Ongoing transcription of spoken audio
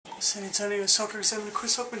San Antonio Soccer Examiner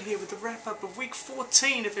Chris Hockman here with the wrap-up of Week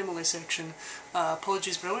 14 of MLS action.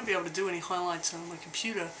 Apologies, but I won't be able to do any highlights on my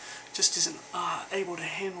computer. Just isn't able to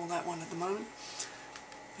handle that one at the moment.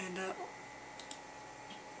 And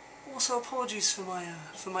also apologies for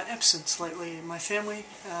my absence lately. My family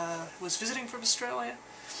was visiting from Australia,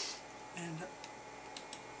 and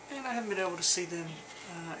I haven't been able to see them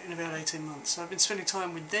in about 18 months. So I've been spending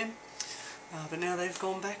time with them, but now they've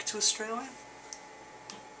gone back to Australia.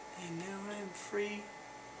 And now I am free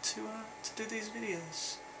to do these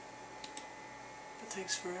videos. But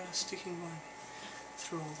thanks for sticking by me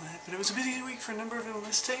through all that. But it was a busy week for a number of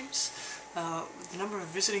MLS teams. The number of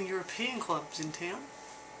visiting European clubs in town.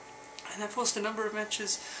 And that forced a number of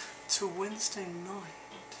matches to Wednesday night.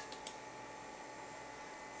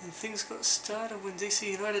 And things got started when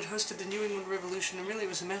DC United hosted the New England Revolution, and really it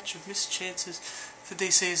was a match of missed chances for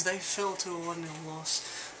DC as they fell to a 1-0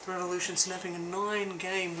 loss. The Revolution snapping a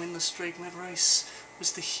 9-game winless streak. Matt Race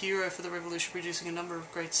was the hero for the Revolution, producing a number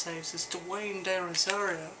of great saves as Dwayne De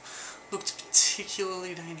Rosario looked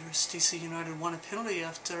particularly dangerous. DC United won a penalty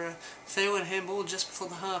after a fair-one handball just before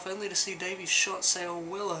the half, only to see Davies' shot sail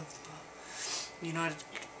well over the bar. United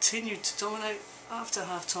continued to dominate after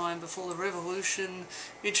half-time before the Revolution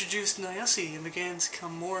introduced Nyasi and began to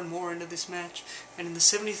come more and more into this match. And in the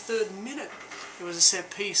 73rd minute, it was a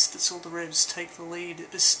set piece that saw the Revs take the lead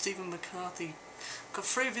as Stephen McCarthy got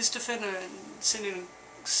free of his defender and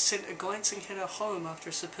sent a glancing header home after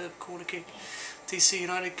a superb corner kick. DC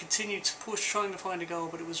United continued to push, trying to find a goal,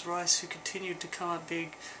 but it was Rice who continued to come up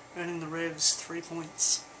big, earning the Revs 3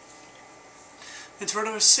 points. And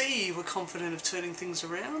Toronto FC were confident of turning things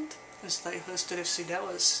around as they hosted FC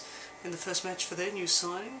Dallas in the first match for their new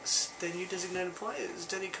signings, their new designated players,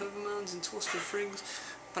 Danny Kovermans and Torsten Frings.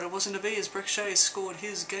 But it wasn't to be as Brek Shea scored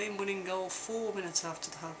his game-winning goal 4 minutes after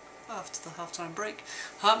the half-time break.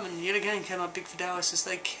 Hockman yet again came up big for Dallas as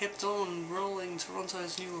they kept on rolling.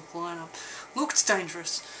 Toronto's new-look lineup looked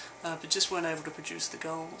dangerous, but just weren't able to produce the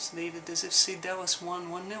goals needed as FC Dallas won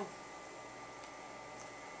 1-0.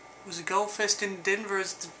 It was a goal fest in Denver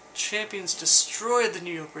as the champions destroyed the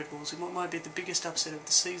New York Red Bulls in what might be the biggest upset of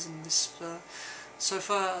the season. So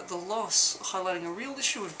far, the loss highlighting a real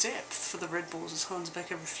issue of depth for the Red Bulls as Hans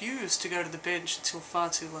Becker refused to go to the bench until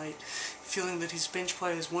far too late, feeling that his bench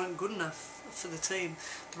players weren't good enough for the team.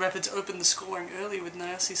 The Rapids opened the scoring early with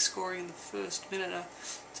Nyasi scoring in the first minute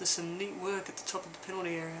to some neat work at the top of the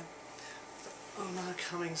penalty area. Oh no,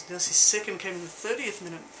 Cummings. Nyasi's second came in the 30th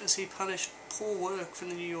minute as he punished poor work from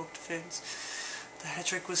the New York defence. The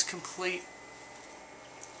hat-trick was complete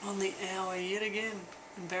on the hour yet again,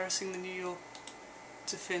 embarrassing the New York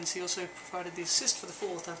defence. He also provided the assist for the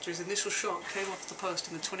fourth after his initial shot came off the post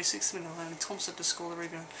in the 26th minute, allowing Thompson to score the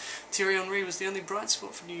rebound. Thierry Henry was the only bright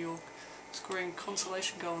spot for New York, scoring a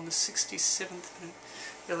consolation goal in the 67th minute.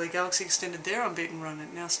 The LA Galaxy extended their unbeaten run.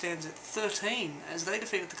 It now stands at 13 as they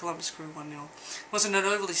defeated the Columbus Crew 1-0. It wasn't an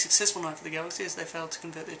overly successful night for the Galaxy as they failed to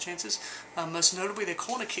convert their chances. Most notably, their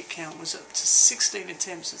corner kick count was up to 16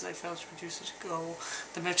 attempts as they failed to produce a goal.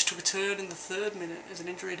 The match took a turn in the 3rd minute as an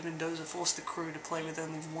injury to Mendoza forced the Crew to play with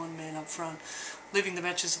only one man up front, leaving the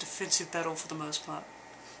match as a defensive battle for the most part.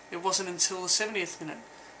 It wasn't until the 70th minute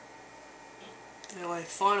that LA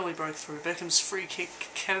finally broke through. Beckham's free kick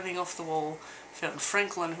cannoning off the wall found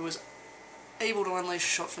Franklin, who was able to unleash a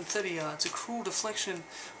shot from 30 yards. A cruel deflection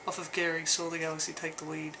off of Gehrig saw the Galaxy take the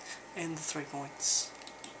lead and the 3 points.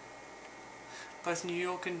 Both New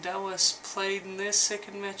York and Dallas played in their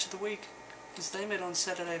second match of the week as they met on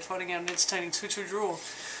Saturday, fighting out an entertaining 2-2 draw.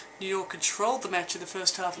 New York controlled the match in the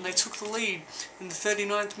first half and they took the lead in the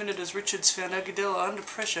 39th minute as Richards found Agudelo under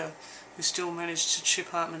pressure, who still managed to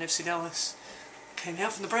chip Hockman. FC Dallas came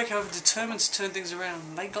out from the break, however, determined to turn things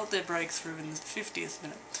around. They got their breakthrough in the 50th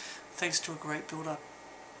minute, thanks to a great build-up.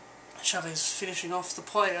 Chavez finishing off the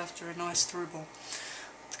play after a nice through ball.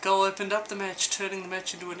 The goal opened up the match, turning the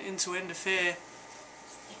match into an end-to-end affair.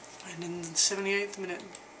 And in the 78th minute,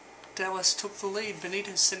 Dallas took the lead,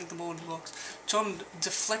 Benitez sending the ball into the box. John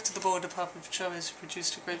deflected the ball into path of Chavez, who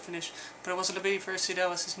produced a great finish, but it wasn't to be for FC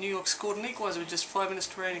Dallas as New York scored an equaliser with just 5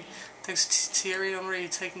 minutes remaining, thanks to Thierry Henry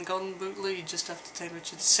taking the Golden Boot lead just after Dane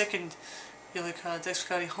Richards' second yellow card. Dex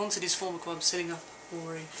Picardi haunted his former club, setting up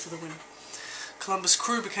Rory for the win. Columbus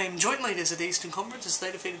Crew became joint leaders at the Eastern Conference as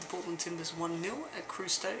they defeated the Portland Timbers 1-0 at Crew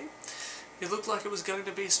Stadium. It looked like it was going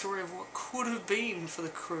to be a story of what could have been for the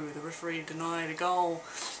Crew. The referee denied a goal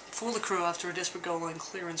for the Crew after a desperate goal line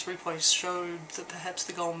clearance. Replay showed that perhaps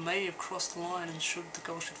the goal may have crossed the line and the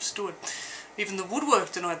goal should have stood. Even the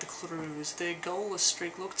woodwork denied the Crew as their goalless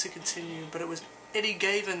streak looked to continue, but it was Eddie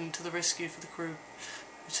Gavin to the rescue for the Crew,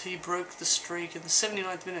 who but he broke the streak. In the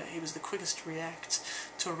 79th minute, he was the quickest to react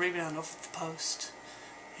to a rebound off the post,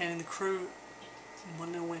 handing the Crew a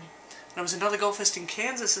 1-0 win. And it was another goal fest in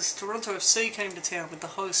Kansas as Toronto FC came to town, with the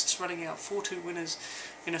hosts running out 4-2 winners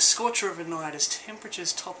in a scorcher of a night as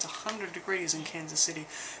temperatures topped 100 degrees in Kansas City.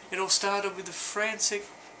 It all started with a frantic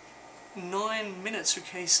 9 minutes for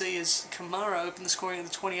KC as Kamara opened the scoring in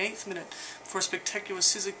the 28th minute before a spectacular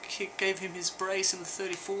scissor kick gave him his brace in the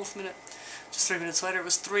 34th minute. Just 3 minutes later it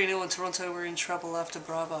was 3-0 and Toronto were in trouble after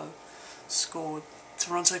Bravo scored.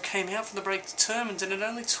 Toronto came out from the break determined, and it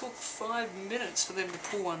only took 5 minutes for them to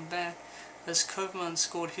pull one back as Hockman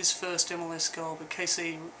scored his first MLS goal, but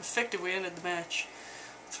KC effectively ended the match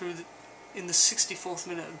in the 64th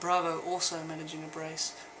minute, Bravo also managing a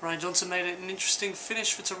brace. Ryan Johnson made it an interesting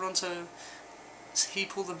finish for Toronto as he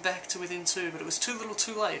pulled them back to within 2, but it was too little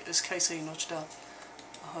too late as KC notched up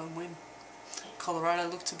a home win. Colorado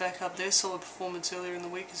looked to back up their solid performance earlier in the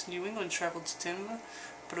week as New England travelled to Denver,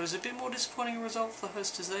 but it was a bit more disappointing a result for the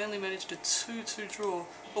hosts as they only managed a 2-2 draw.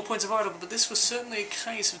 All points are vital, but this was certainly a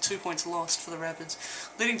case of 2 points lost for the Rapids.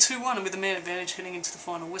 Leading 2-1 and with the man advantage heading into the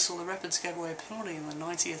final whistle, the Rapids gave away a penalty in the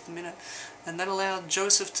 90th minute, and that allowed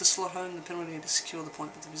Joseph to slot home the penalty to secure the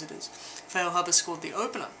point with the visitors. Fail Hubbard scored the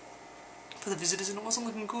opener for the visitors, and it wasn't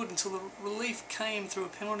looking good until the relief came through a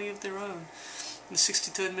penalty of their own. In the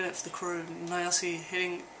 63rd minute for the Crew, Nayasi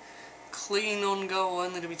heading clean on goal,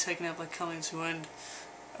 only to be taken out by Cummings, who earned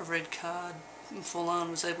a red card. Forlan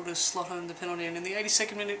was able to slot home the penalty, and in the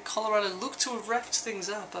 82nd minute Colorado looked to have wrapped things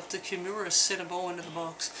up after Kimura sent a ball into the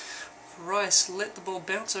box. Rice let the ball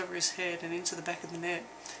bounce over his head and into the back of the net.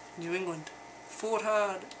 New England fought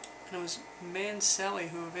hard, and it was Mansally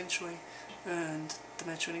who eventually earned the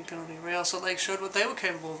match-winning penalty. Real Salt Lake showed what they were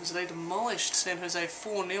capable of as they demolished San Jose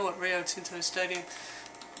 4-0 at Rio Tinto Stadium.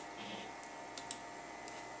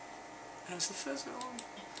 And it was the first goal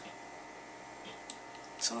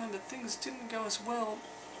time, but things didn't go as well.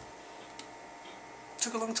 It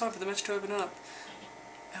took a long time for the match to open up,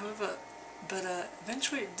 however, but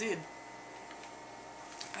eventually it did.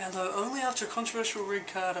 Although only after a controversial red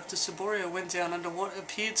card after Saborio went down under what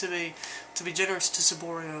appeared to be generous to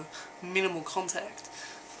Saborio, minimal contact.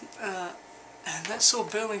 And that saw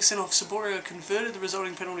Burling sent off. Saborio converted the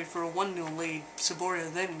resulting penalty for a 1-0 lead.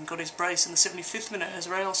 Saborio then got his brace in the 75th minute as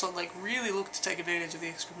Real Salt Lake really looked to take advantage of the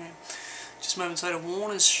extra man. Just moments later,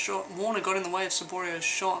 Warner got in the way of Saborio's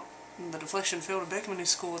shot, and the deflection fell to Beckman, who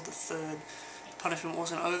scored the third. The punishment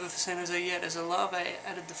wasn't over for San Jose yet, as Olave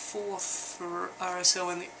added the fourth for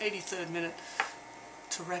RSL in the 83rd minute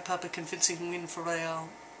to wrap up a convincing win for Real.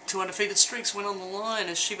 2 undefeated streaks went on the line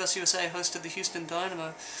as Chivas USA hosted the Houston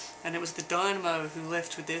Dynamo, and it was the Dynamo who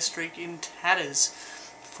left with their streak in tatters,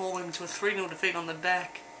 falling to a 3-0 defeat on the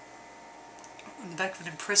back of an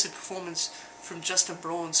impressive performance from Justin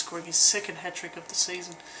Braun, scoring his second hat-trick of the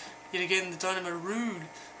season. Yet again, the Dynamo rued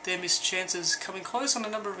their missed chances, coming close on a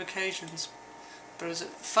number of occasions. But it was a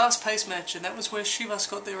fast-paced match, and that was where Chivas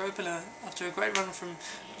got their opener. After a great run from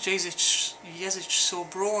Jezic saw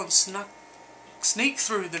Braun sneak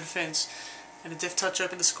through the defence, and a deft touch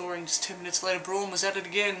opened the scoring. Just 10 minutes later, Braun was at it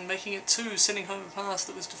again, making it 2, sending home a pass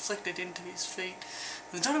that was deflected into his feet.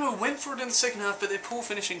 The Dynamo went for it in the second half, but their poor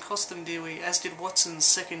finishing cost them dearly, as did Watson's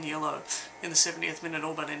second yellow in the 70th minute,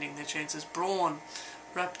 all but ending their chances. Braun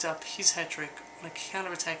wrapped up his hat-trick on a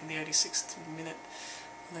counter-attack in the 86th minute,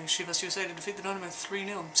 allowing Chivas USA to defeat the Dynamo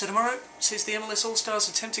 3-0. So tomorrow sees the MLS All-Stars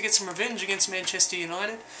attempt to get some revenge against Manchester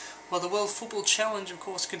United, while the World Football Challenge, of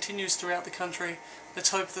course, continues throughout the country.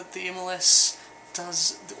 Let's hope that the MLS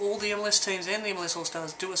all the MLS teams and the MLS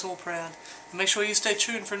All-Stars do us all proud. And make sure you stay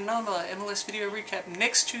tuned for another MLS video recap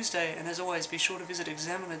next Tuesday, and as always, be sure to visit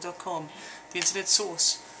examiner.com, the internet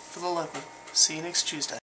source for the local. See you next Tuesday.